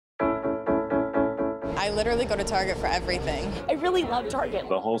I literally go to Target for everything. I really love Target.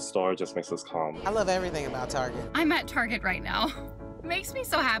 The whole store just makes us calm. I love everything about Target. I'm at Target right now. It makes me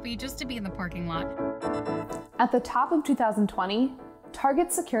so happy just to be in the parking lot. At the top of 2020,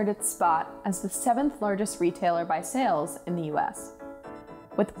 Target secured its spot as the 7th largest retailer by sales in the US.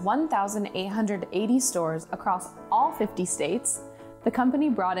 With 1,880 stores across all 50 states, the company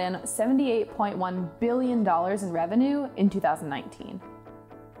brought in $78.1 billion in revenue in 2019.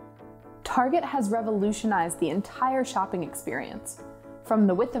 Target has revolutionized the entire shopping experience, from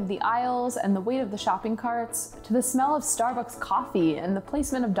the width of the aisles and the weight of the shopping carts to the smell of Starbucks coffee and the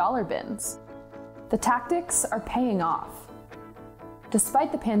placement of dollar bins. The tactics are paying off.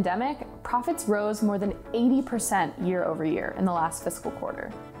 Despite the pandemic, profits rose more than 80% year over year in the last fiscal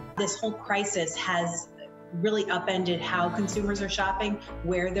quarter. This whole crisis has really upended how consumers are shopping,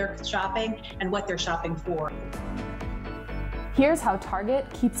 where they're shopping, and what they're shopping for. Here's how Target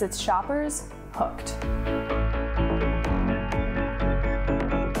keeps its shoppers hooked.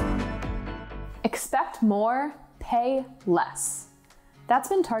 Expect more, pay less. That's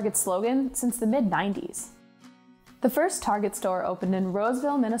been Target's slogan since the mid-90s. The first Target store opened in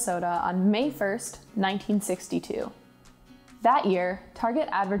Roseville, Minnesota on May 1st, 1962. That year, Target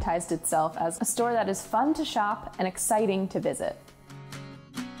advertised itself as a store that is fun to shop and exciting to visit.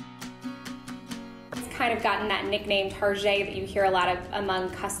 It's kind of gotten that nickname Target that you hear a lot of among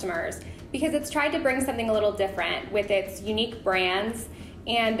customers because it's tried to bring something a little different with its unique brands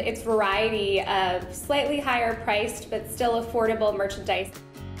and its variety of slightly higher priced but still affordable merchandise.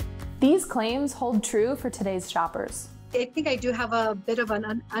 These claims hold true for today's shoppers. I think I do have a bit of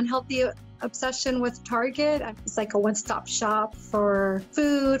an unhealthy obsession with Target. It's like a one-stop shop for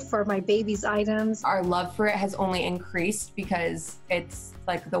food, for my baby's items. Our love for it has only increased because it's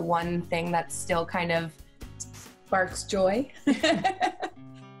like the one thing that still kind of sparks joy.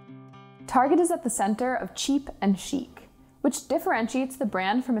 Target is at the center of cheap and chic, which differentiates the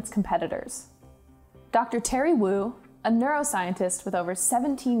brand from its competitors. Dr. Terry Wu, a neuroscientist with over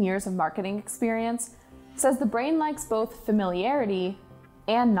 17 years of marketing experience, says the brain likes both familiarity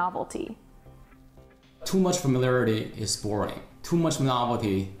and novelty. Too much familiarity is boring. Too much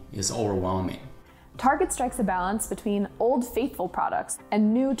novelty is overwhelming. Target strikes a balance between old faithful products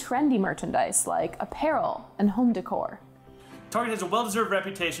and new trendy merchandise like apparel and home decor. Target has a well-deserved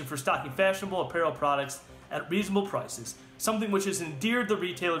reputation for stocking fashionable apparel products at reasonable prices, something which has endeared the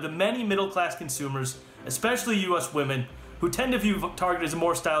retailer to many middle-class consumers, especially U.S. women, who tend to view Target as a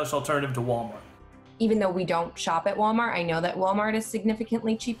more stylish alternative to Walmart. Even though we don't shop at Walmart, I know that Walmart is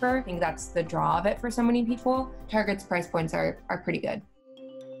significantly cheaper. I think that's the draw of it for so many people. Target's price points are pretty good.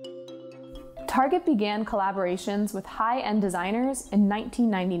 Target began collaborations with high-end designers in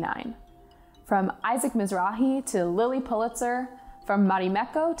 1999. From Isaac Mizrahi to Lily Pulitzer, from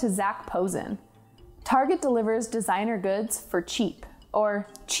Marimekko to Zach Posen, Target delivers designer goods for cheap, or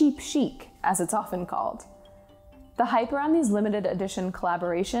cheap chic, as it's often called. The hype around these limited edition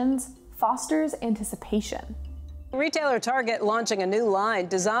collaborations fosters anticipation. Retailer Target launching a new line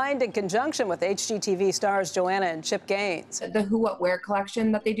designed in conjunction with HGTV stars Joanna and Chip Gaines. The Who What Wear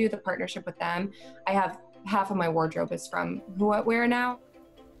collection that they do, the partnership with them, I have half of my wardrobe is from Who What Wear now.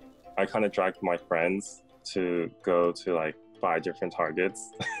 I kind of dragged my friends to go to like 5 different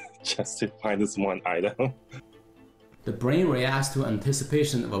Targets just to find this one item. The brain reacts to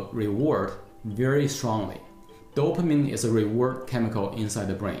anticipation of a reward very strongly. Dopamine is a reward chemical inside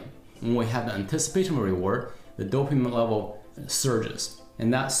the brain. When we have the anticipation of reward, the dopamine level surges.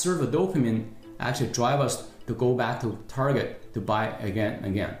 And that surge of dopamine actually drives us to go back to Target to buy again and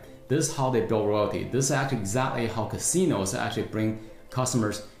again. This is how they build loyalty. This is actually exactly how casinos actually bring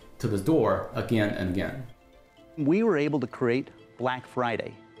customers to the door again and again. We were able to create Black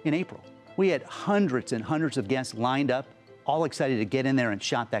Friday in April. We had hundreds and hundreds of guests lined up, all excited to get in there and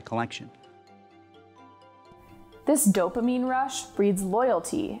shop that collection. This dopamine rush breeds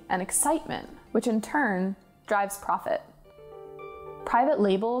loyalty and excitement, which in turn drives profit. Private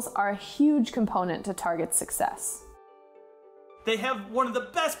labels are a huge component to Target's success. They have one of the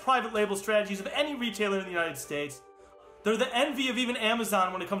best private label strategies of any retailer in the United States. They're the envy of even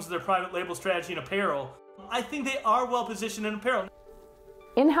Amazon when it comes to their private label strategy in apparel. I think they are well positioned in apparel.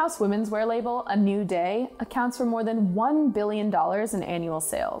 In-house women's wear label A New Day accounts for more than $1 billion in annual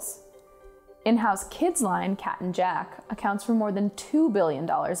sales. In-house kids line Cat & Jack accounts for more than $2 billion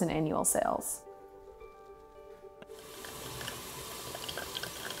in annual sales.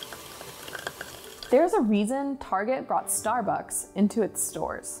 There's a reason Target brought Starbucks into its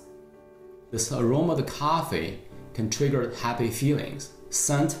stores. This aroma of the coffee can trigger happy feelings.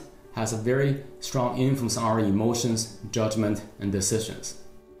 Scent has a very strong influence on our emotions, judgment, and decisions.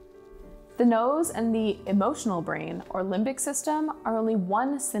 The nose and the emotional brain, or limbic system, are only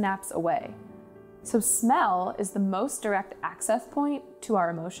one synapse away. So smell is the most direct access point to our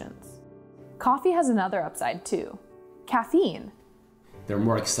emotions. Coffee has another upside too: caffeine. They're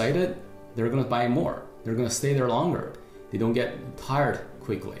more excited, they're gonna buy more. They're gonna stay there longer. They don't get tired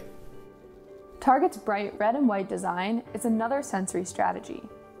quickly. Target's bright red and white design is another sensory strategy.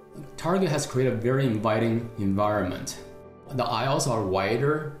 Target has created a very inviting environment. The aisles are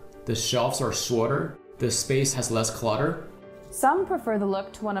wider, the shelves are shorter, the space has less clutter. Some prefer the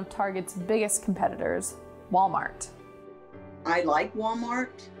look to one of Target's biggest competitors, Walmart. I like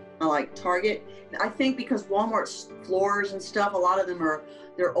Walmart. I like Target. I think because Walmart's floors and stuff, a lot of them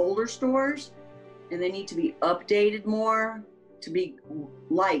they're older stores, and they need to be updated more to be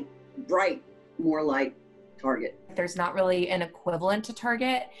light, bright, more like Target. There's not really an equivalent to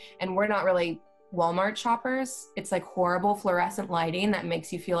Target, and we're not really Walmart shoppers. It's like horrible fluorescent lighting that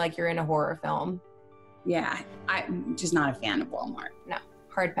makes you feel like you're in a horror film. Yeah, I'm just not a fan of Walmart. No,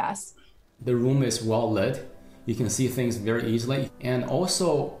 hard pass. The room is well lit. You can see things very easily. And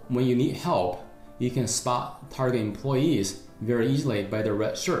also, when you need help, you can spot Target employees very easily by their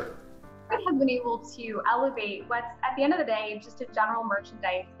red shirt. Target has been able to elevate what's, at the end of the day, just a general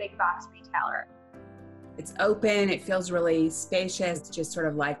merchandise big box retailer. It's open, it feels really spacious, it's just sort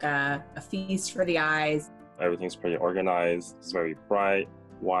of like a feast for the eyes. Everything's pretty organized, it's very bright,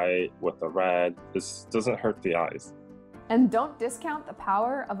 white with the red. This doesn't hurt the eyes. And don't discount the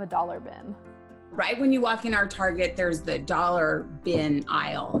power of a dollar bin. Right when you walk in our Target, there's the dollar bin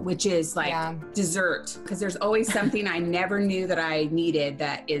aisle, which is like dessert, because there's always something I never knew that I needed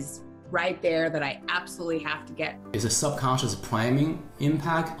that is right there that I absolutely have to get. It's a subconscious priming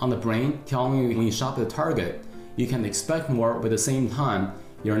impact on the brain, telling you when you shop at Target, you can expect more, but at the same time,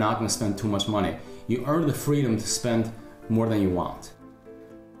 you're not going to spend too much money. You earn the freedom to spend more than you want.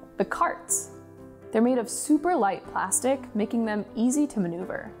 The carts. They're made of super light plastic, making them easy to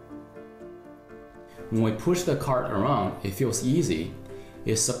maneuver. When we push the cart around, it feels easy.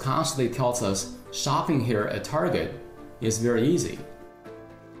 It subconsciously tells us shopping here at Target is very easy.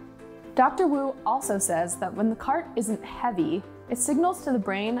 Dr. Wu also says that when the cart isn't heavy, it signals to the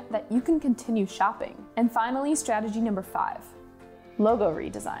brain that you can continue shopping. And finally, strategy number 5, logo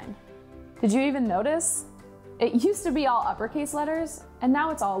redesign. Did you even notice? It used to be all uppercase letters, and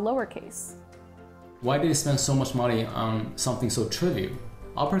now it's all lowercase. Why did they spend so much money on something so trivial?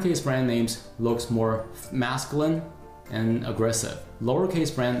 Uppercase brand names looks more masculine and aggressive.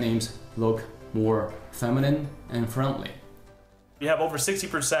 Lowercase brand names look more feminine and friendly. We have over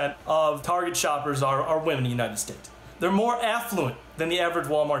 60% of Target shoppers are women in the United States. They're more affluent than the average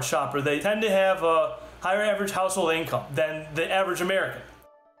Walmart shopper. They tend to have a higher average household income than the average American.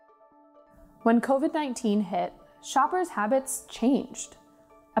 When COVID-19 hit, shoppers' habits changed.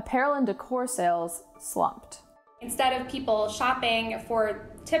 Apparel and decor sales slumped. Instead of people shopping for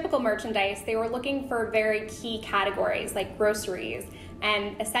typical merchandise, they were looking for very key categories like groceries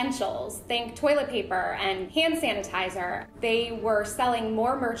and essentials. Think toilet paper and hand sanitizer. They were selling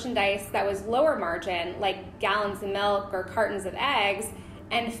more merchandise that was lower margin, like gallons of milk or cartons of eggs,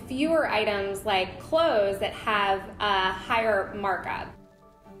 and fewer items like clothes that have a higher markup.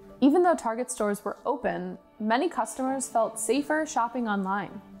 Even though Target stores were open, many customers felt safer shopping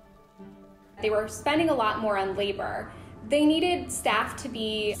online. They were spending a lot more on labor. They needed staff to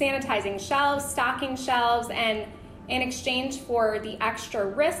be sanitizing shelves, stocking shelves, and in exchange for the extra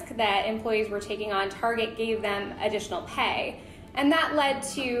risk that employees were taking on, Target gave them additional pay. And that led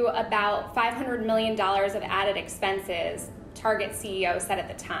to about $500 million of added expenses, Target CEO said at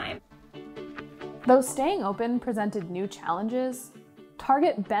the time. Though staying open presented new challenges,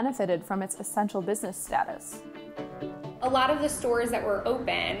 Target benefited from its essential business status. A lot of the stores that were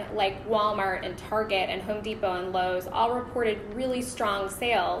open, like Walmart and Target and Home Depot and Lowe's, all reported really strong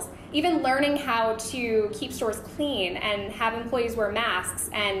sales. Even learning how to keep stores clean and have employees wear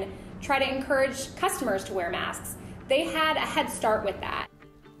masks and try to encourage customers to wear masks. They had a head start with that.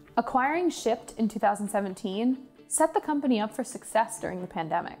 Acquiring Shipt in 2017 set the company up for success during the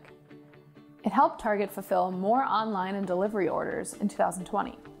pandemic. It helped Target fulfill more online and delivery orders in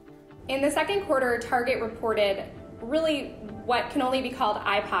 2020. In the second quarter, Target reported really what can only be called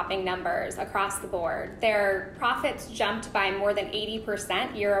eye-popping numbers across the board. Their profits jumped by more than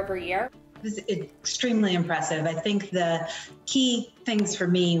 80% year over year. This is extremely impressive. I think the key things for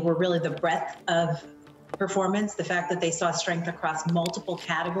me were really the breadth of performance, the fact that they saw strength across multiple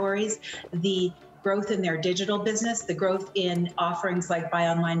categories, the growth in their digital business, the growth in offerings like buy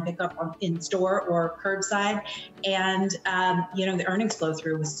online, pick up in store or curbside, and the earnings flow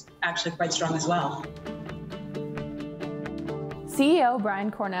through was actually quite strong as well. CEO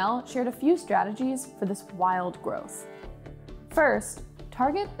Brian Cornell shared a few strategies for this wild growth. First,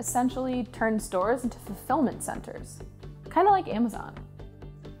 Target essentially turned stores into fulfillment centers, kind of like Amazon.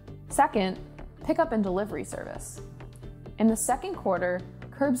 Second, pickup and delivery service. In the second quarter,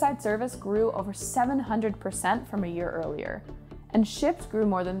 curbside service grew over 700% from a year earlier, and Shipt grew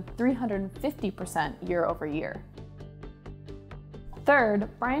more than 350% year over year. Third,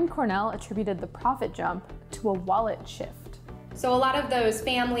 Brian Cornell attributed the profit jump to a wallet shift. So a lot of those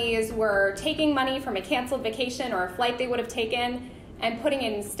families were taking money from a canceled vacation or a flight they would have taken and putting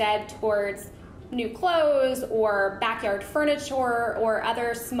it instead towards new clothes or backyard furniture or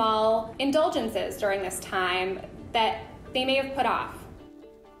other small indulgences during this time that they may have put off.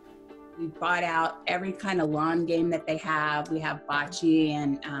 We bought out every kind of lawn game that they have. We have bocce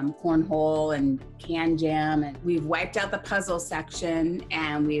and cornhole and can jam, and we've wiped out the puzzle section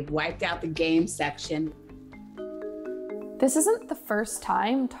and we've wiped out the game section. This isn't the first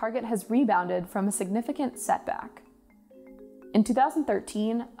time Target has rebounded from a significant setback. In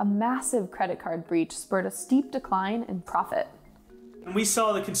 2013, a massive credit card breach spurred a steep decline in profit. And we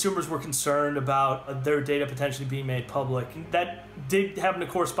saw that consumers were concerned about their data potentially being made public. That did happen to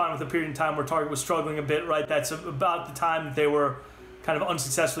correspond with a period in time where Target was struggling a bit, right? That's about the time that they were kind of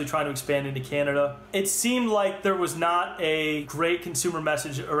unsuccessfully trying to expand into Canada. It seemed like there was not a great consumer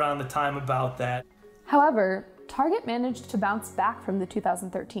message around the time about that. However, Target managed to bounce back from the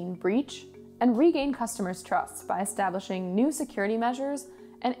 2013 breach and regain customers' trust by establishing new security measures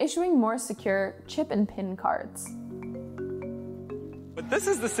and issuing more secure chip and PIN cards. But this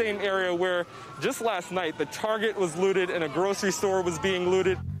is the same area where just last night the Target was looted and a grocery store was being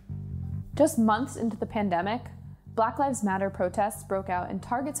looted. Just months into the pandemic, Black Lives Matter protests broke out in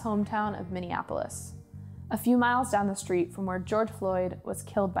Target's hometown of Minneapolis, a few miles down the street from where George Floyd was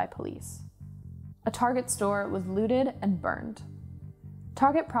killed by police. A Target store was looted and burned.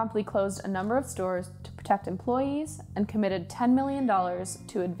 Target promptly closed a number of stores to protect employees and committed $10 million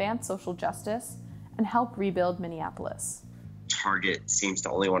to advance social justice and help rebuild Minneapolis. Target seems to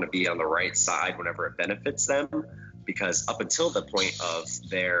only want to be on the right side whenever it benefits them, because up until the point of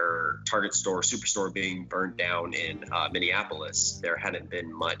their Target store, Superstore being burned down in Minneapolis, there hadn't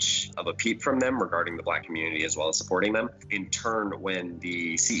been much of a peep from them regarding the Black community as well as supporting them. In turn, when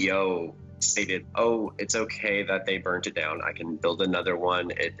the CEO stated, oh, it's okay that they burnt it down, I can build another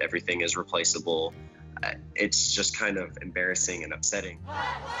one, everything is replaceable, it's just kind of embarrassing and upsetting.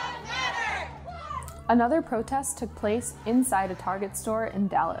 Another protest took place inside a Target store in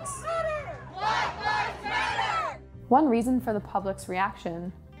Dallas. One reason for the public's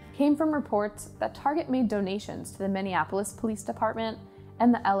reaction came from reports that Target made donations to the Minneapolis Police Department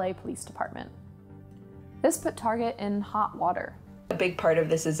and the LA Police Department. This put Target in hot water. A big part of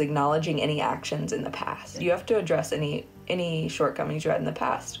this is acknowledging any actions in the past. You have to address any shortcomings you had in the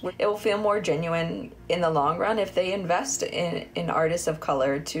past. It will feel more genuine in the long run if they invest in artists of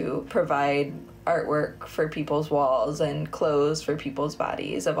color to provide artwork for people's walls and clothes for people's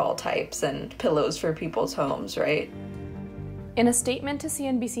bodies of all types and pillows for people's homes, right? In a statement to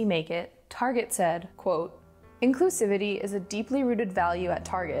CNBC Make It, Target said, quote, "Inclusivity is a deeply rooted value at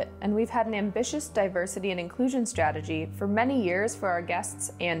Target, and we've had an ambitious diversity and inclusion strategy for many years for our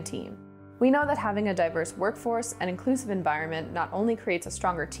guests and team. We know that having a diverse workforce and inclusive environment not only creates a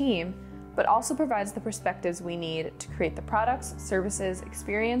stronger team, but also provides the perspectives we need to create the products, services,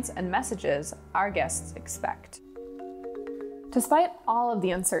 experience, and messages our guests expect." Despite all of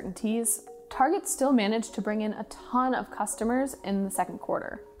the uncertainties, Target still managed to bring in a ton of customers in the second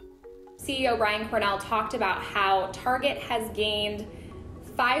quarter. CEO Brian Cornell talked about how Target has gained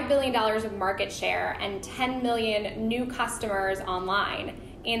 $5 billion of market share and 10 million new customers online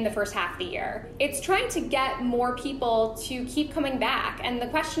in the first half of the year. It's trying to get more people to keep coming back, and the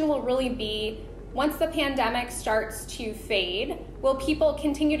question will really be, once the pandemic starts to fade, will people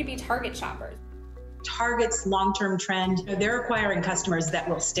continue to be Target shoppers? Target's long-term trend, they're acquiring customers that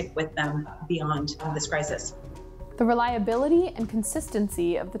will stick with them beyond this crisis. The reliability and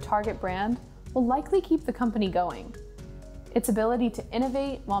consistency of the Target brand will likely keep the company going. Its ability to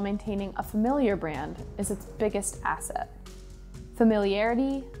innovate while maintaining a familiar brand is its biggest asset.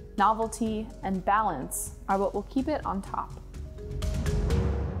 Familiarity, novelty, and balance are what will keep it on top.